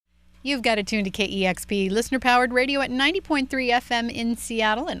You've got it tuned to KEXP, listener-powered radio at 90.3 FM in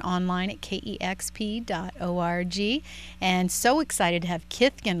Seattle and online at KEXP.org. And so excited to have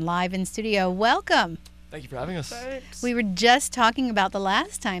Kithkin live in studio. Welcome. Thank you for having us. Thanks. We were just talking about the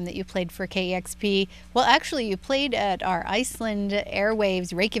last time that you played for KEXP. Well, actually, you played at our Iceland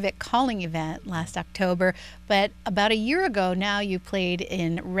Airwaves Reykjavik calling event last October. But about a year ago now, you played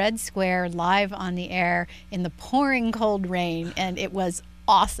in Red Square live on the air in the pouring cold rain, and it was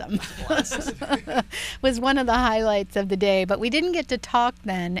awesome. Was one of the highlights of the day, but we didn't get to talk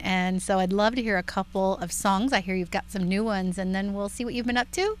then, and so I'd love to hear a couple of songs. I hear you've got some new ones, and then we'll see what you've been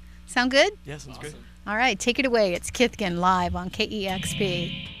up to. Sound good? Yeah, sounds great. All right, take it away. It's Kithkin live on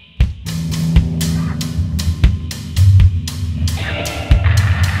KEXP.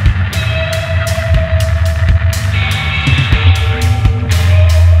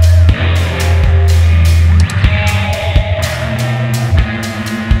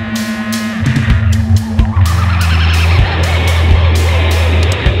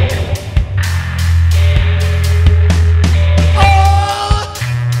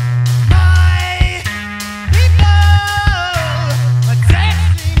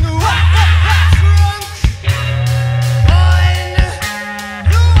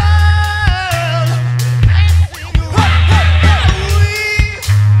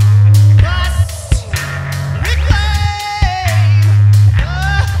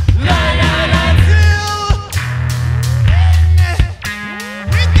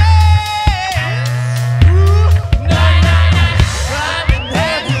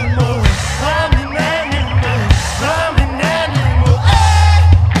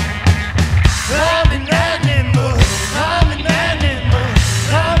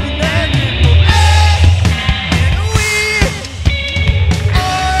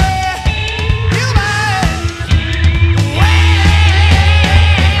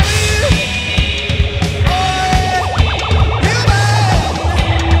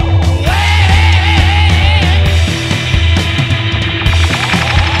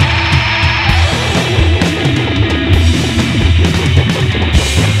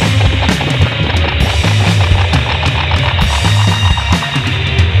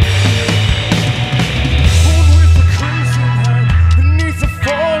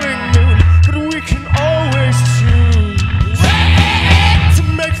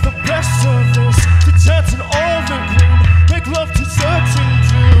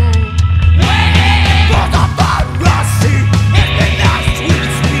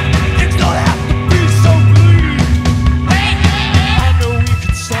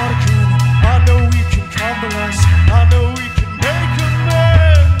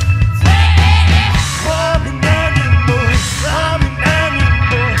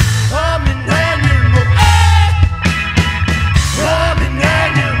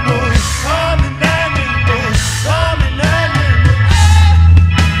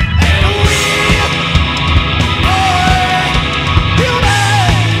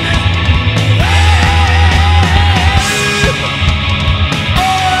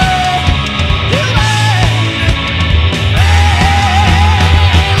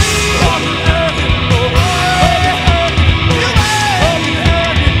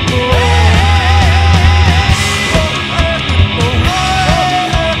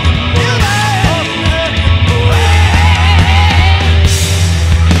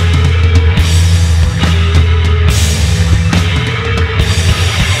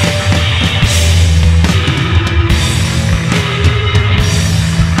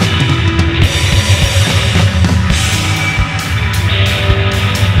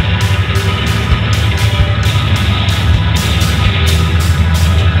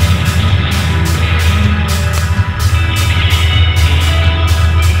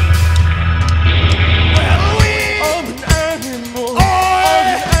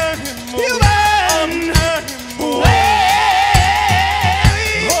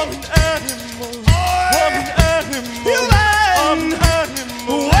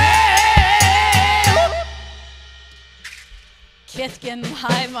 Kithkin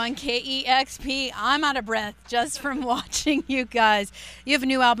live on KEXP. I'm out of breath just from watching you guys. You have a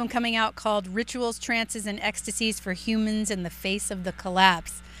new album coming out called Rituals, Trances, and Ecstasies for Humans in the Face of the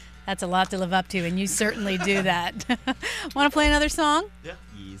Collapse. That's a lot to live up to, and you certainly do that. Want to play another song? Yeah.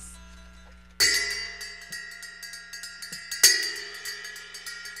 Yes.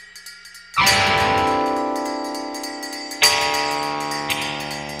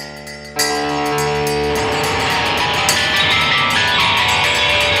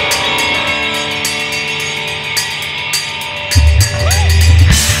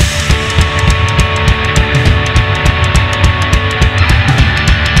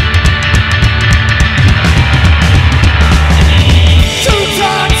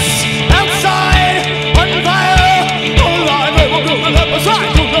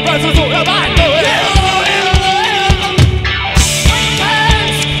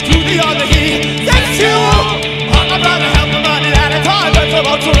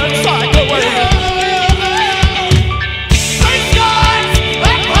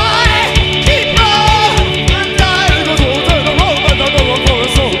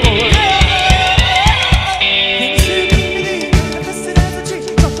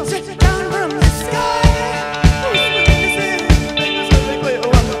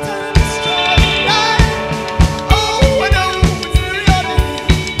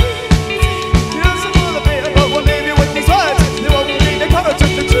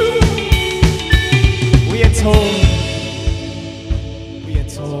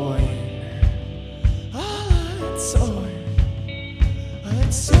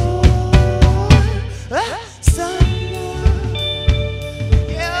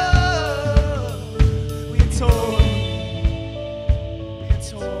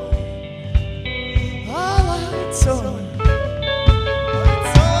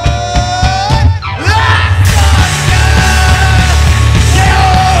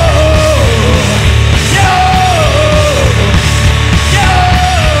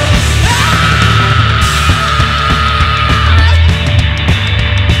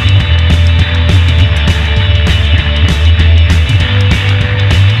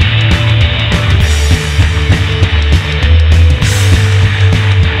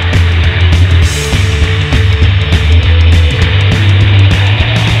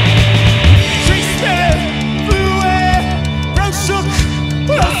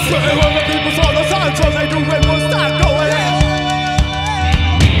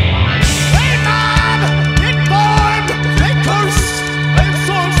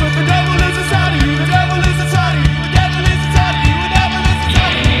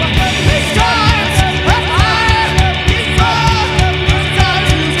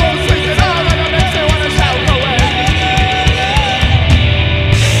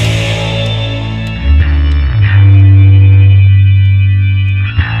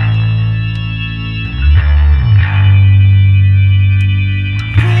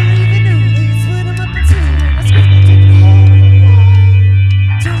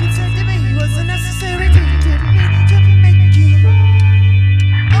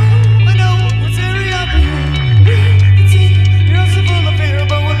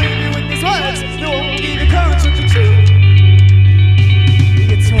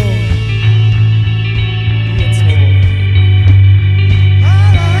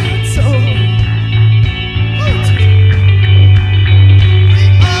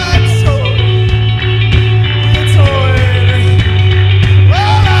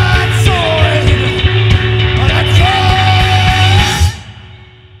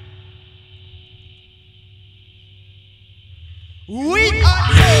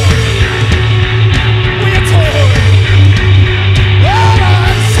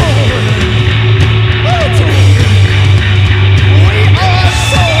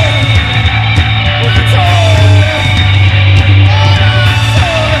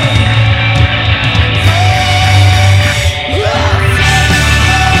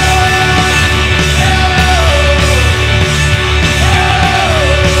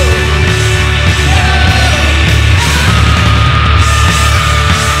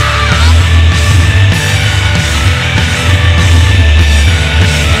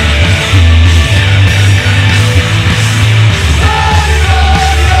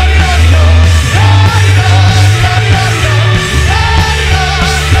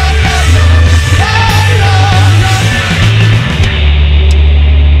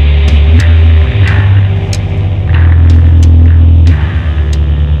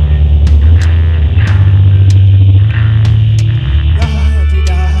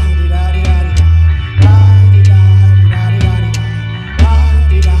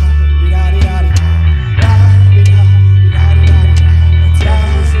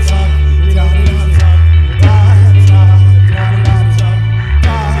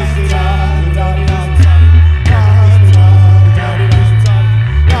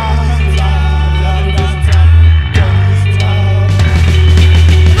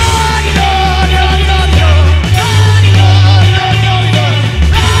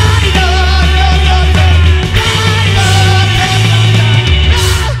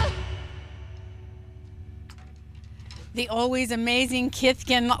 The always amazing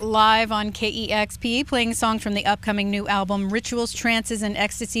Kithkin live on KEXP, playing songs from the upcoming new album, Rituals, Trances, and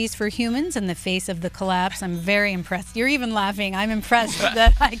Ecstasies for Humans in the Face of the Collapse. I'm very impressed. You're even laughing. I'm impressed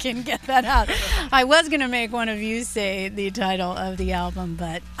that I can get that out. I was going to make one of you say the title of the album,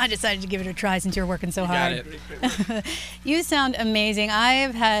 but I decided to give it a try since you're working so hard. You sound amazing.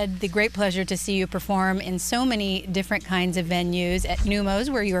 I've had the great pleasure to see you perform in so many different kinds of venues. At Numos,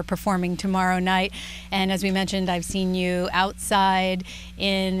 where you are performing tomorrow night, and as we mentioned, I've seen you outside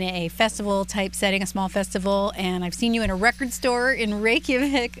in a festival type setting, a small festival, and I've seen you in a record store in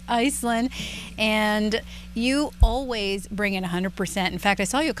Reykjavik, Iceland, and you always bring in 100%. In fact, I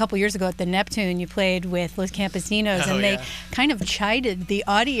saw you a couple years ago at the Neptune. You played with Los Campesinos, and they kind of chided the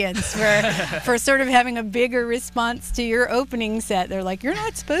audience for sort of having a bigger response to your opening set. They're like, you're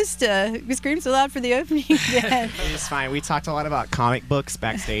not supposed to scream so loud for the opening set. It's fine. We talked a lot about comic books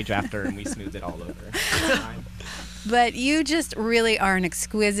backstage after, and we smoothed it all over. It's fine. But you just really are an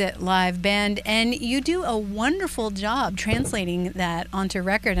exquisite live band, and you do a wonderful job translating that onto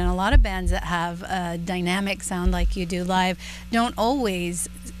record. And a lot of bands that have a dynamic sound like you do live don't always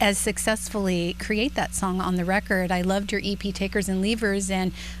as successfully create that song on the record. I loved your EP, Takers and Leavers,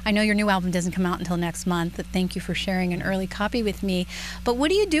 and I know your new album doesn't come out until next month. Thank you for sharing an early copy with me. But what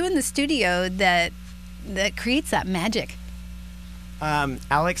do you do in the studio that creates that magic?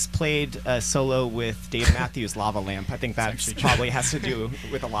 Alex played a solo with Dave Matthews' Lava Lamp. I think that probably has to do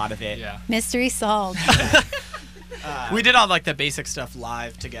with a lot of it. Yeah. Mystery solved. We did all like the basic stuff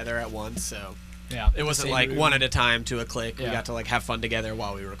live together at once, so yeah, it wasn't like one at a time to a click. Yeah. We got to like have fun together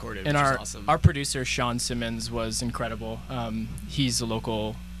while we recorded, and which was awesome. Our producer Sean Simmons was incredible. He's a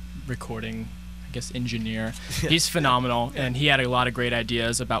local recording, I guess, engineer. He's phenomenal, and he had a lot of great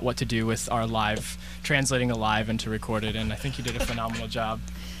ideas about what to do with our live, translating the live into recorded, and I think he did a phenomenal job.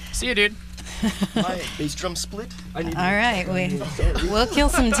 See you, dude. My bass drum split. All right, we'll kill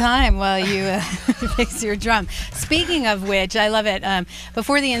some time while you fix your drum. Speaking of which, I love it.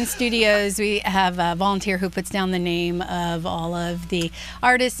 Before the In Studios, we have a volunteer who puts down the name of all of the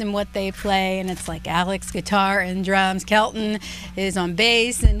artists and what they play, and it's like Alex guitar and drums, Kelton is on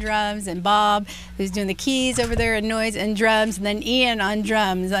bass and drums, and Bob who's doing the keys over there and noise and drums, and then Ian on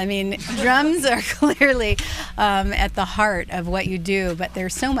drums. I mean, drums are clearly at the heart of what you do, but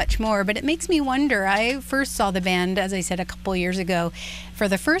there's so much more. But it makes me wonder. I first saw the band, as I said, a couple years ago for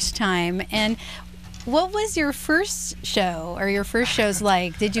the first time, and what was your first show or your first shows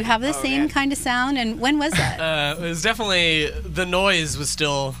like? Did you have the same kind of sound, and when was that? It was definitely, the noise was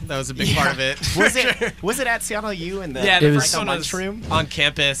still, that was a big part of it. Was it at Seattle U in the first one lunchroom? On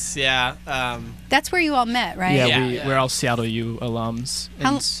campus, yeah. That's where you all met, right? Yeah, we're all Seattle U alums.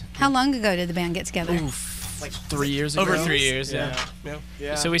 How long ago did the band get together? Like 3 years ago. Over 3 years, yeah.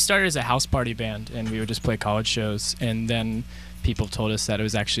 So we started as a house party band, and we would just play college shows, and then people told us that it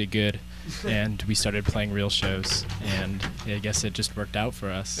was actually good, and we started playing real shows, and I guess it just worked out for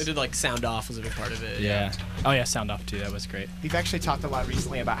us. They did like Sound Off was a big part of it. Yeah. Oh yeah, Sound Off too. That was great. We've actually talked a lot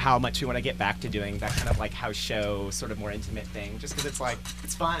recently about how much we want to get back to doing that kind of like house show, sort of more intimate thing, just because it's like,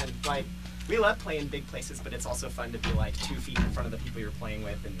 it's fun. Like, we love playing big places, but it's also fun to be like 2 feet in front of the people you're playing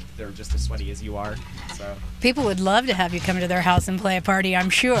with, and they're just as sweaty as you are. So people would love to have you come to their house and play a party, I'm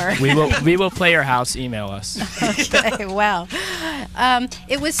sure. We will play your house. Email us. Okay, wow.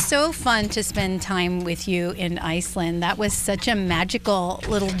 It was so fun to spend time with you in Iceland. That was such a magical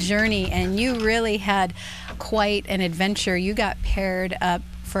little journey, and you really had quite an adventure. You got paired up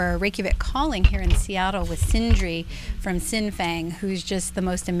for Reykjavik Calling here in Seattle with Sindri from Sinfang, who's just the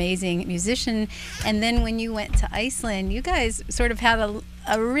most amazing musician. And then when you went to Iceland, you guys sort of had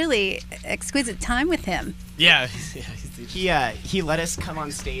a really exquisite time with him. Yeah. He let us come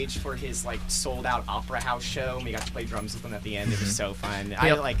on stage for his like sold out opera house show, and we got to play drums with him at the end. It was so fun.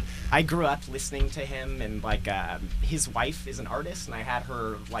 I grew up listening to him, and like his wife is an artist, and I had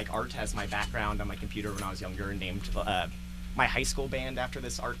her like art as my background on my computer when I was younger, and named my high school band after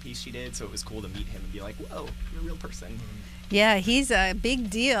this art piece she did, so it was cool to meet him and be like, whoa, you're a real person. Yeah, he's a big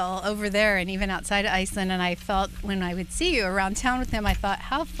deal over there and even outside of Iceland, and I felt when I would see you around town with him, I thought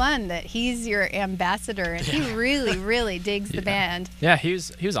how fun that he's your ambassador, and he really, really digs the band. Yeah, he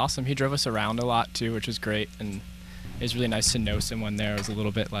was awesome. He drove us around a lot too, which was great, and it was really nice to know someone there. It was a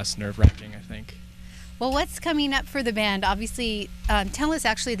little bit less nerve-wracking, I think. Well, what's coming up for the band? Obviously, tell us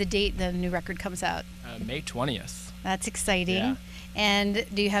actually the date the new record comes out. May 20th. That's exciting. Yeah. And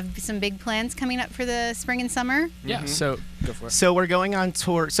do you have some big plans coming up for the spring and summer? Yeah, so go for it. So we're going on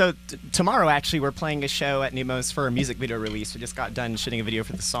tour. So tomorrow, actually, we're playing a show at Numos for a music video release. We just got done shooting a video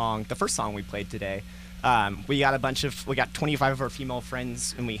for the first song we played today. We got 25 of our female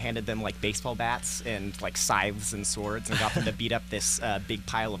friends, and we handed them like baseball bats and like scythes and swords, and got them to beat up this big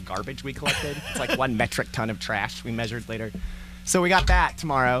pile of garbage we collected. It's like 1 metric ton of trash we measured later. So we got that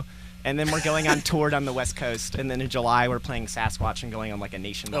tomorrow, and then we're going on tour down the West Coast, and then in July we're playing Sasquatch and going on like a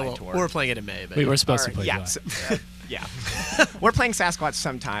nationwide tour. We're playing it in May. But We were supposed to play yeah, July. so- yeah. We're playing Sasquatch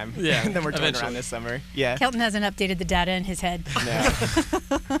sometime. Yeah, and then we're touring eventually. around this summer. Yeah. Kelton hasn't updated the data in his head, No.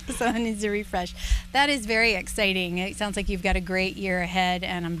 so it needs to refresh. That is very exciting. It sounds like you've got a great year ahead,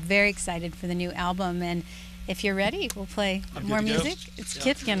 and I'm very excited for the new album. And if you're ready, we'll play more music. It's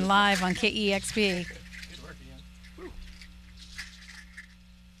Kithkin live on KEXP.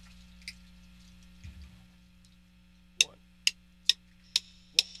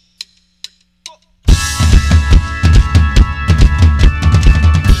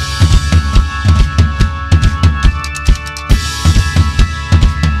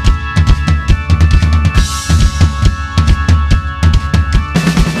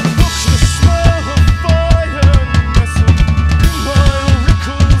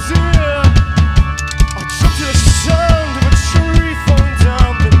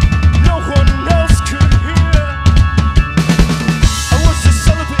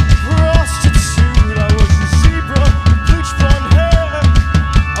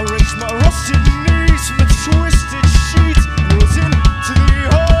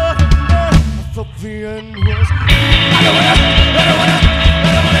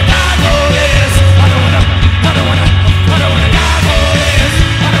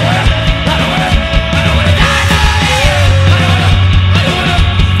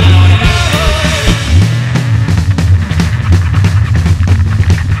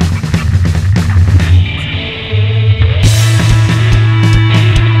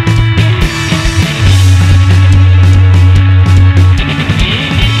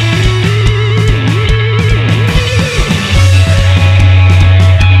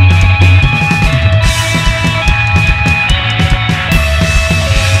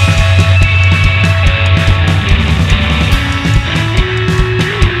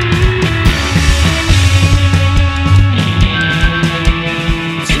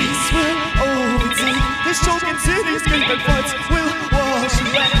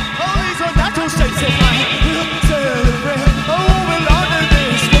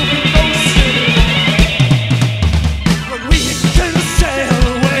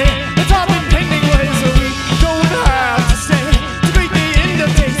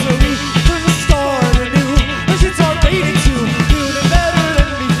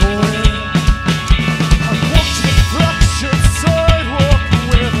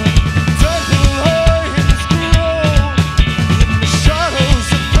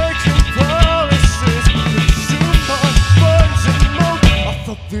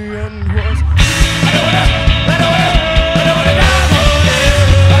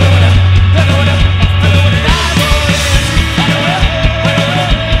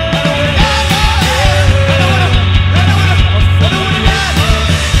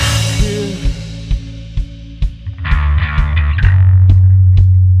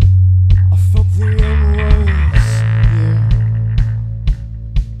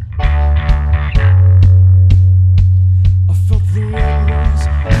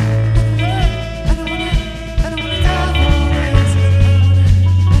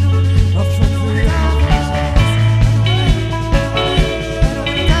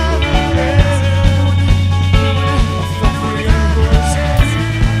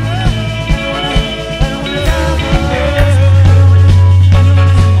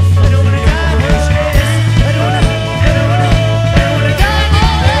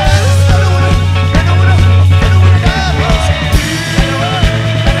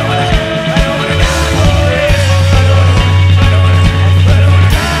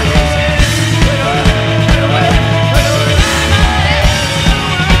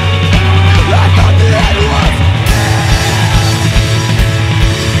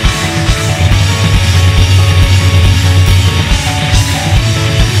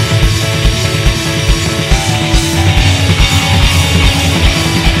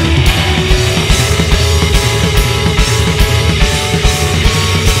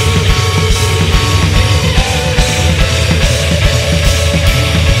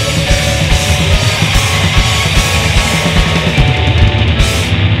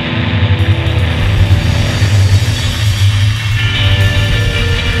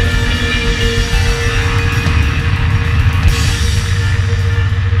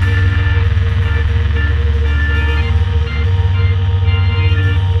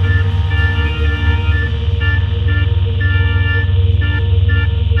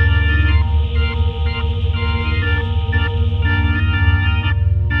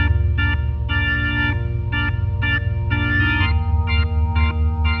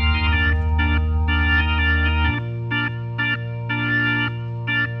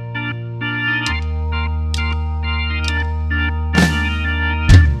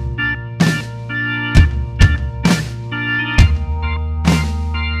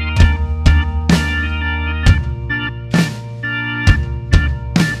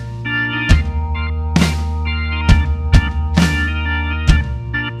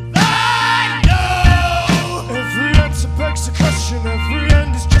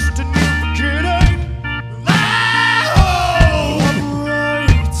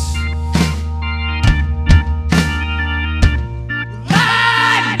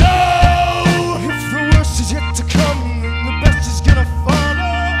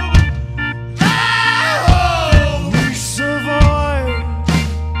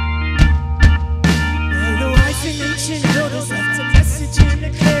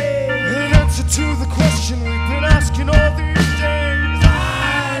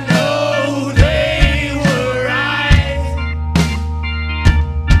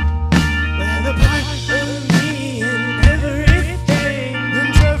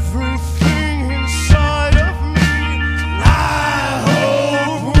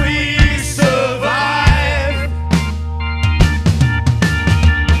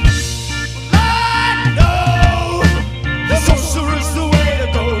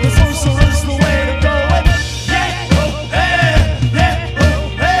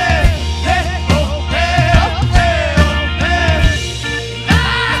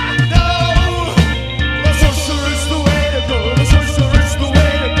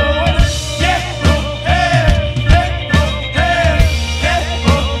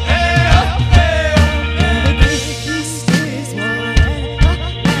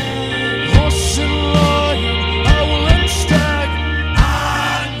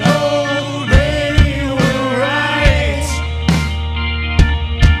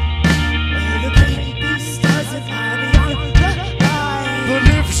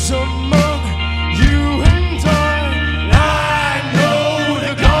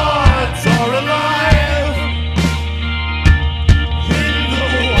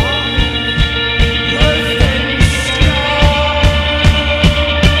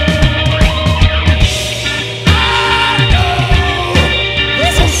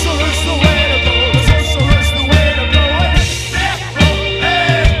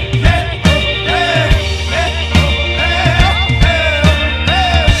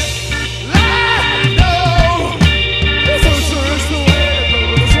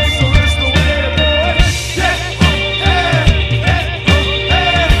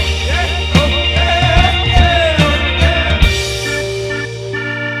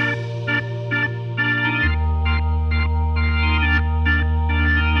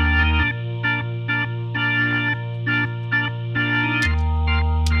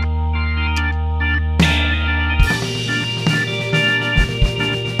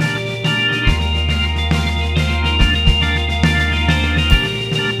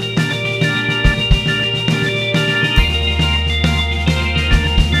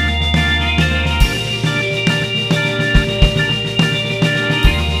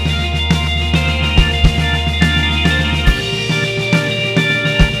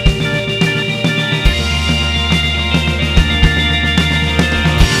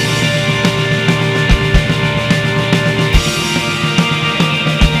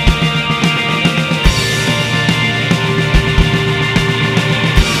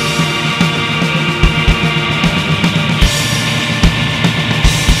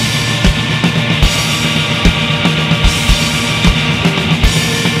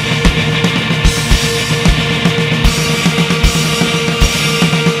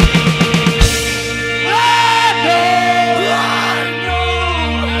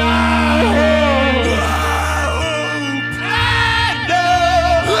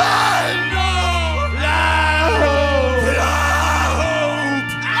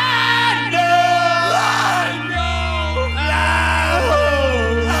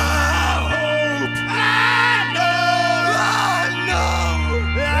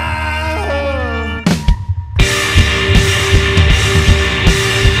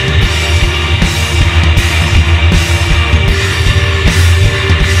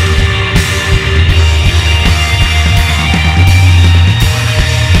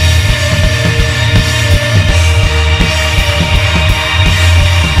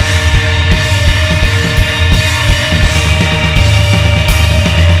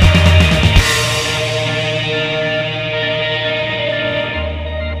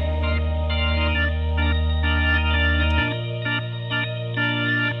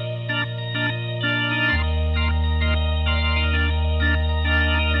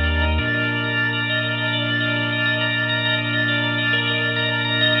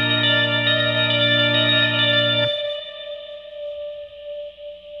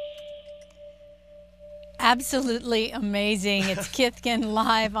 Absolutely amazing. It's Kithkin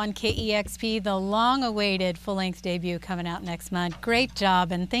live on KEXP, the long-awaited full-length debut coming out next month. Great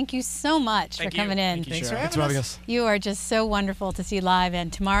job, and thank you so much for coming in. Thanks for having us. You are just so wonderful to see live,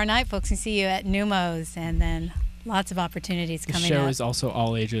 and tomorrow night, folks can see you at Numos, and then lots of opportunities The coming show up. is also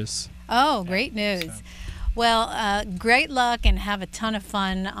all ages. Oh, great news. So. Well, great luck, and have a ton of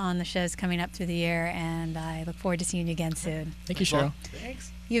fun on the shows coming up through the year, and I look forward to seeing you again soon. Thank you, Cheryl.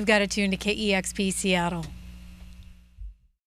 Thanks. You've got to tune to KEXP Seattle.